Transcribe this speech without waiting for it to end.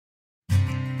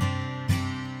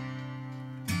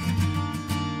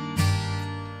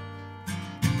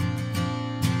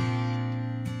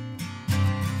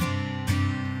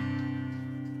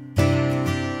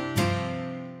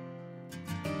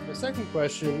second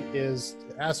question is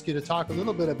to ask you to talk a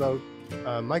little bit about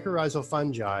mycorrhizal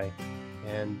fungi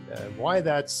and why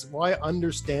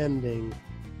understanding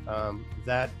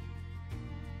that,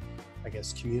 I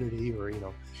guess, community, or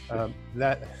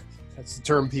that's the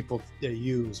term people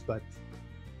use, but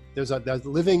there's a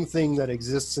living thing that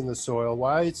exists in the soil,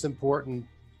 why it's important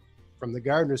from the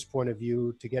gardener's point of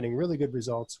view to getting really good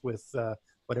results with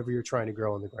whatever you're trying to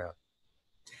grow in the ground.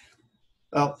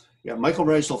 Well, yeah,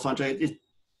 mycorrhizal fungi,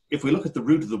 if we look at the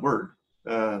root of the word,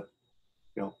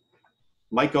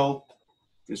 myco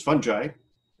is fungi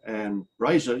and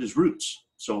rhiza is roots.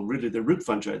 So really they're root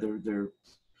fungi.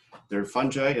 They're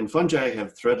fungi, and fungi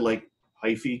have thread-like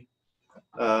hyphae.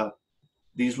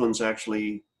 These ones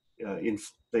actually, they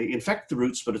infect the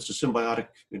roots, but it's a symbiotic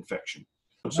infection.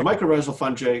 So mycorrhizal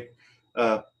fungi,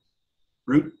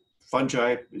 root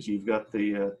fungi, is you've got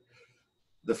the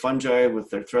fungi with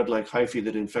their thread-like hyphae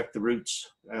that infect the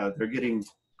roots. They're getting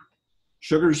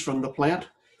sugars from the plant.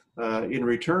 In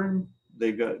return,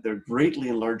 they're greatly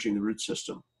enlarging the root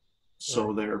system.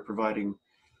 So they're providing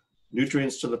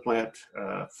nutrients to the plant.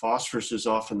 Phosphorus is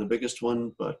often the biggest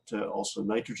one, but also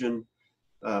nitrogen,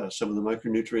 some of the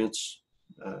micronutrients,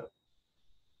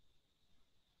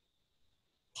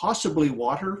 possibly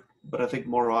water, but I think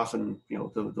more often,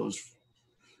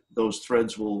 those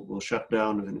threads will shut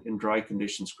down in dry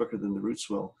conditions quicker than the roots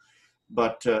will.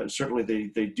 But certainly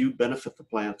they do benefit the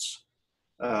plants.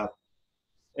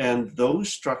 And those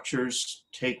structures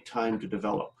take time to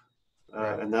develop.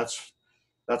 And that's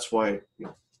why,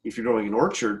 if you're growing an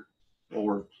orchard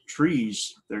or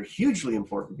trees, they're hugely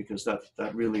important, because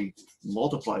that really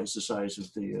multiplies the size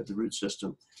of the root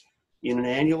system. In an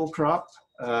annual crop,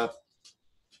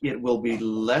 it will be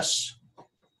less,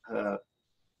 I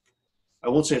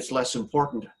won't say it's less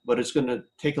important, but it's going to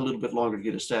take a little bit longer to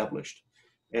get established.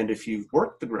 And if you've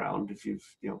worked the ground, if you've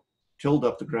tilled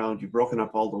up the ground, you've broken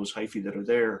up all those hyphae that are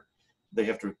there, they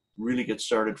have to really get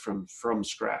started from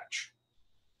scratch.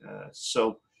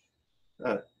 So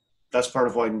that's part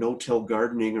of why no-till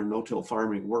gardening or no-till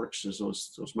farming works, is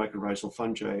those mycorrhizal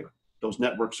fungi, those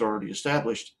networks are already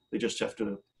established. They just have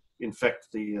to infect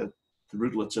the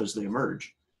rootlets as they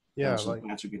emerge. Yeah, so the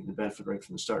plants are getting the benefit right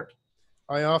from the start.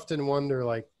 I often wonder,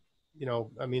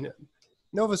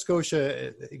 Nova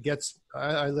Scotia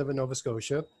I live in Nova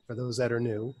Scotia, for those that are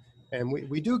new, and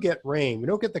we do get rain. We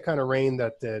don't get the kind of rain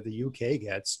that the UK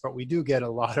gets, but we do get a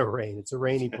lot of rain. It's a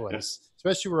rainy place,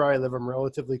 especially where I live. I'm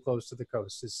relatively close to the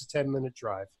coast. It's a 10-minute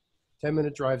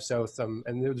drive south.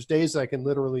 And there's days I can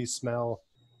literally smell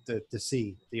the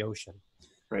sea, the ocean.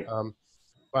 Right.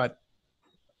 But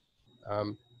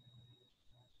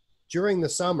during the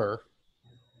summer,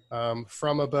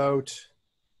 from about,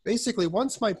 basically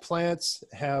once my plants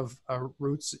have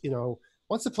roots,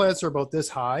 once the plants are about this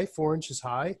high, 4 inches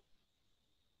high,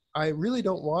 I really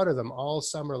don't water them all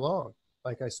summer long.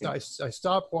 Like I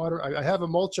stop water. I have a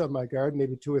mulch on my garden,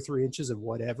 maybe 2 or 3 inches of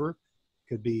whatever.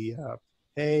 Could be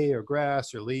hay or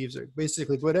grass or leaves, or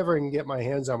basically whatever I can get my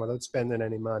hands on without spending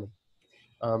any money.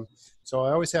 So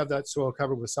I always have that soil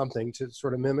covered with something to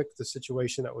sort of mimic the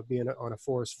situation that would be on a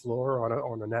forest floor,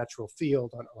 on a natural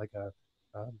field, on like a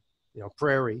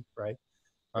prairie, right?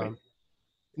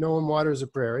 No one waters a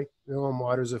prairie. No one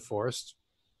waters a forest.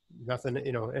 Nothing,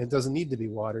 and it doesn't need to be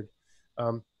watered.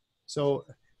 But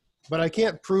I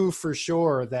can't prove for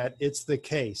sure that it's the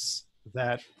case,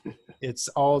 that it's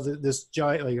all this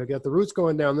giant, like I got the roots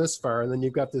going down this far, and then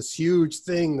you've got this huge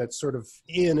thing that's sort of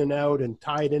in and out and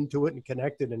tied into it and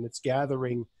connected, and it's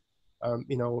gathering,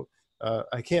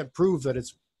 I can't prove that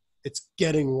it's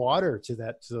getting water to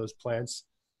those plants.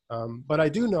 But I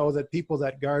do know that people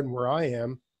that garden where I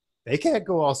am, they can't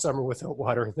go all summer without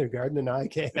water in their garden, and I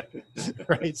can,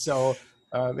 right? So,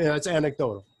 it's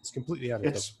anecdotal. It's completely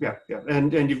anecdotal. Yeah.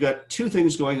 And you've got two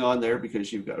things going on there,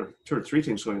 because you've got, or two or three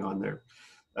things going on there.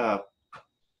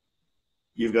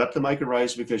 You've got the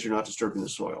mycorrhiza because you're not disturbing the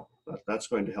soil. That's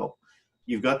going to help.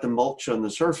 You've got the mulch on the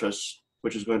surface,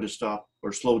 which is going to stop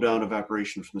or slow down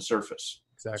evaporation from the surface.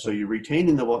 Exactly. So you're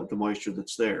retaining the moisture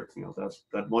that's there.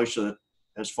 That moisture that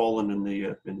has fallen in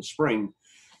the spring,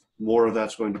 more of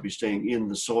that's going to be staying in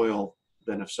the soil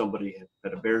than if somebody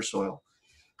had a bare soil.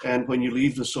 And when you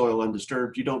leave the soil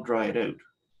undisturbed, you don't dry it out.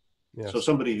 Yes. So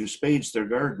somebody who spades their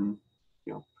garden,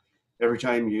 every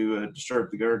time you disturb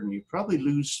the garden, you probably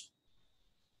lose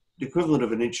the equivalent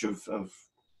of an inch of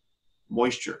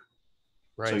moisture.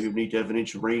 Right. So you need to have an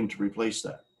inch of rain to replace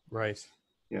that. Right.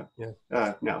 Yeah.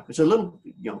 Now, it's a little,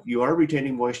 you are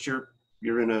retaining moisture.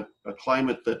 You're in a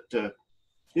climate that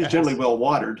is generally well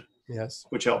watered. Yes.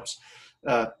 Which helps.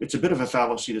 It's a bit of a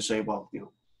fallacy to say, well,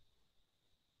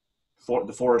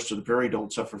 the forest or the prairie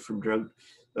don't suffer from drought.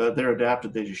 they're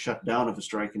adapted. They just shut down if it's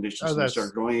dry conditions, Oh, and they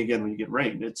start growing again when you get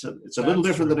rain. It's a little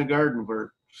different than a garden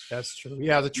where that's true.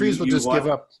 Yeah, the trees will you just want.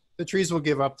 give up. The trees will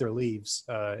give up their leaves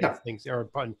Yeah, if things are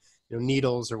upon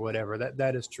needles or whatever.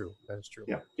 That is true. That is true.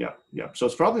 yeah. So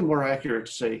it's probably more accurate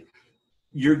to say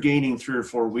you're gaining 3 or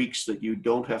 4 weeks that you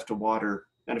don't have to water.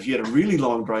 And if you had a really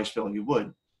long dry spell, you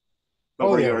would. But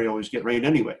Oh where yeah, you always get rain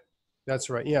anyway. that's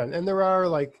right. Yeah, and there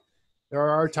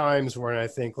are times when I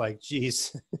think like,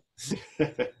 geez,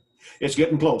 It's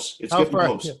getting close. It's how getting far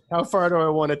close. how far do I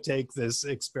want to take this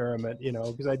experiment?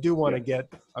 Because I do want to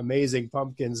get amazing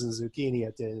pumpkins and zucchini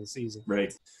at the end of the season.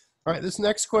 Right. All right, this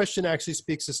next question actually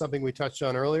speaks to something we touched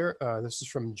on earlier. This is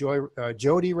from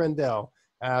Jody Rendell.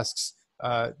 Asks,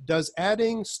 does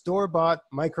adding store-bought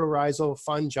mycorrhizal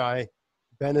fungi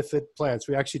benefit plants?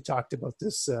 We actually talked about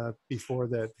this before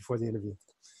the interview.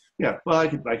 Yeah. Well, I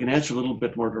can answer a little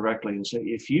bit more directly and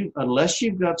say unless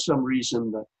you've got some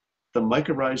reason that the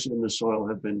mycorrhizae in the soil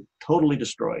have been totally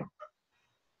destroyed,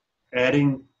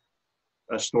 adding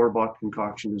a store-bought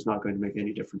concoction is not going to make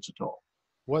any difference at all.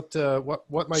 What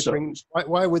might bring?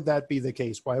 Why would that be the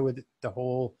case? Why would the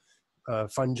whole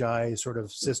fungi sort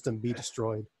of system be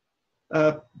destroyed?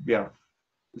 Yeah,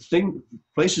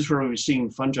 places where we've seen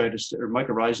fungi or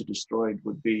mycorrhizae destroyed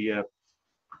would be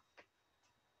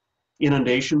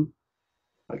inundation,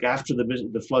 like after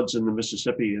the floods in the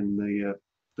Mississippi in the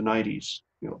 90s.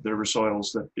 There were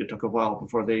soils that it took a while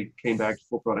before they came back to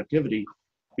full productivity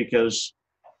because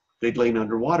they'd lain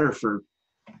underwater for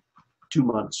 2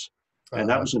 months. And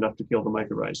that was enough to kill the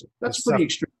mycorrhizae. That's a pretty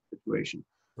extreme situation.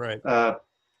 Right.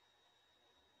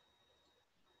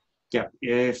 Yeah.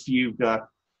 If you've got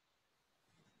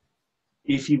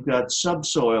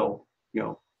subsoil,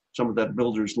 some of that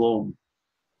builder's loam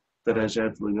that has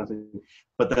absolutely nothing.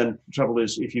 But then the trouble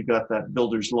is, if you've got that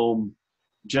builder's loam,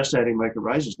 just adding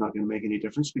mycorrhizae is not going to make any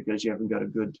difference because you haven't got a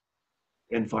good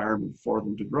environment for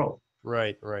them to grow.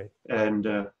 Right. And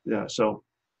so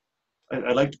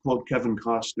I like to quote Kevin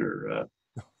Costner.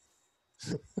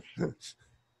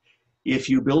 If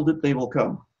you build it, they will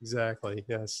come. Exactly.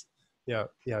 Yes. Yeah.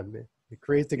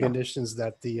 Create the conditions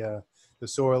that the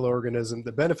soil organism,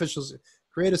 the beneficials,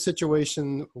 create a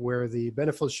situation where the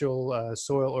beneficial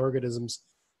soil organisms,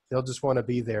 they'll just want to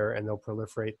be there and they'll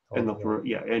proliferate.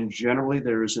 And generally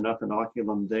there is enough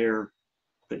inoculum there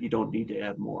that you don't need to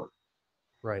add more.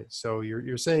 Right. So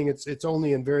you're saying it's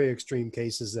only in very extreme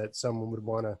cases that someone would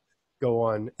want to go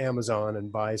on Amazon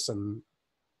and buy some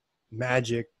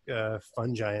magic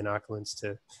fungi inoculants.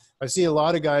 I see a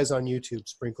lot of guys on YouTube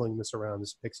sprinkling this around,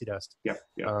 this pixie dust. Yeah.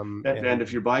 And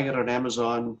if you're buying it on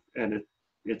Amazon and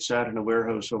it sat in a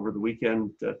warehouse over the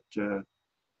weekend at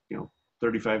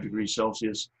 35 degrees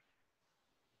Celsius,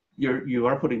 you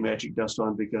are putting magic dust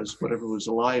on because whatever was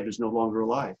alive is no longer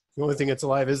alive. The only thing that's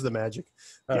alive is the magic.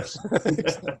 Yes.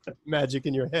 Magic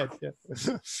in your head.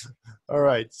 Yeah. All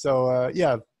right. So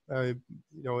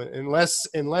unless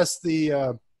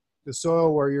the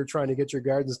soil where you're trying to get your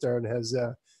garden started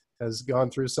has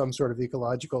gone through some sort of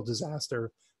ecological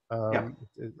disaster,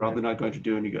 probably not going to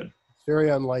do any good. It's very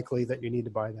unlikely that you need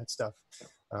to buy that stuff.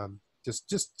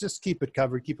 Just keep it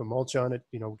covered, keep a mulch on it,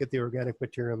 get the organic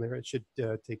material in there. It should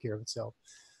take care of itself.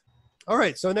 All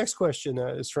right. So next question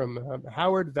is from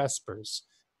Howard Vespers.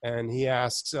 And he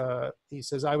asks, he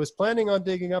says, I was planning on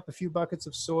digging up a few buckets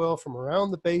of soil from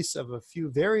around the base of a few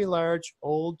very large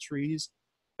old trees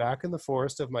back in the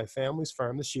forest of my family's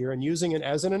farm this year and using it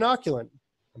as an inoculant.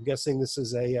 I'm guessing this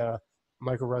is a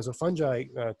mycorrhizal fungi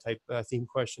type theme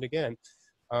question again,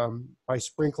 by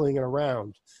sprinkling it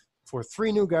around. For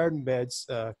 3 new garden beds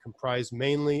comprised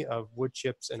mainly of wood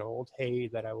chips and old hay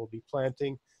that I will be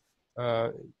planting,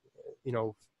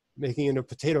 making into a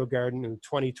potato garden in the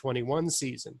 2021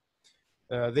 season.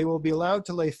 They will be allowed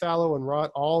to lay fallow and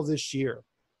rot all this year.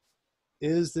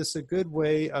 Is this a good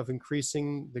way of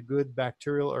increasing the good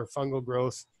bacterial or fungal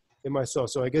growth in my soil?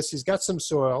 So I guess he's got some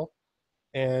soil,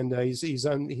 and he's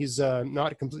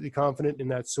not completely confident in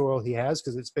that soil he has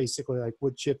because it's basically like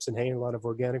wood chips and hay and a lot of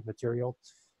organic material.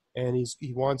 And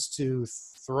he wants to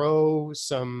throw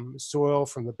some soil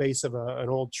from the base of an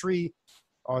old tree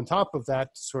on top of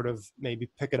that to sort of maybe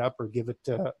pick it up or give it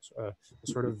a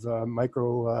sort of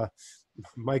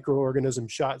microorganism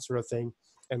shot sort of thing,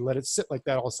 and let it sit like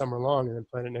that all summer long and then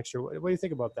plant it next year. What do you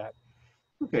think about that?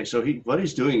 Okay, so what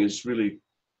he's doing is really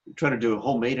trying to do a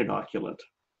homemade inoculant.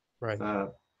 Right.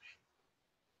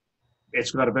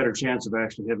 It's got a better chance of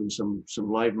actually having some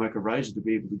live mycorrhizae to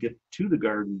be able to get to the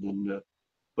garden than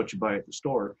what you buy at the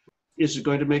store. Is it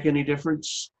going to make any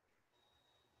difference?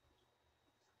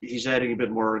 He's adding a bit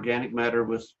more organic matter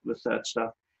with that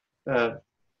stuff.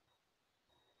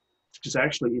 because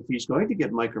actually, if he's going to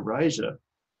get mycorrhiza,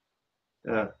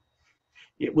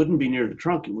 it wouldn't be near the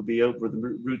trunk. It would be out where the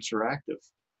roots are active,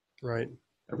 Right.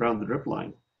 around the drip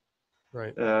line.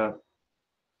 Right.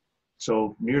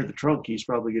 So near the trunk, he's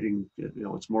probably getting,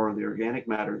 it's more of the organic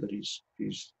matter that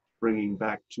he's bringing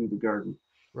back to the garden.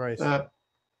 Right.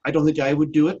 I don't think I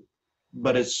would do it,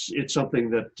 but it's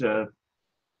something that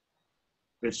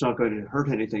it's not going to hurt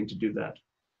anything to do that.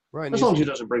 Right. As long as he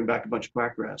doesn't bring back a bunch of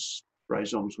quackgrass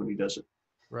rhizomes when he does it.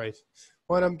 Right.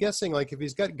 Well, and I'm guessing, like, if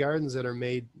he's got gardens that are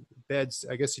made beds,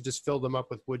 I guess you just fill them up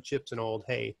with wood chips and old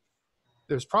hay.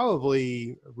 There's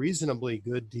probably a reasonably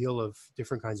good deal of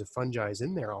different kinds of fungi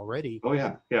in there already. Oh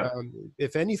yeah, yeah.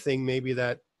 If anything, maybe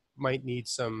that might need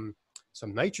some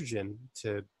nitrogen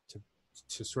to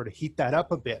sort of heat that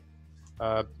up a bit.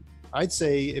 I'd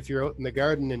say if you're out in the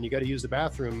garden and you got to use the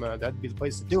bathroom, that'd be the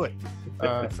place to do it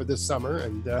for this summer.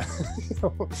 And the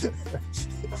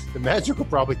magic will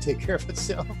probably take care of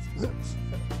itself.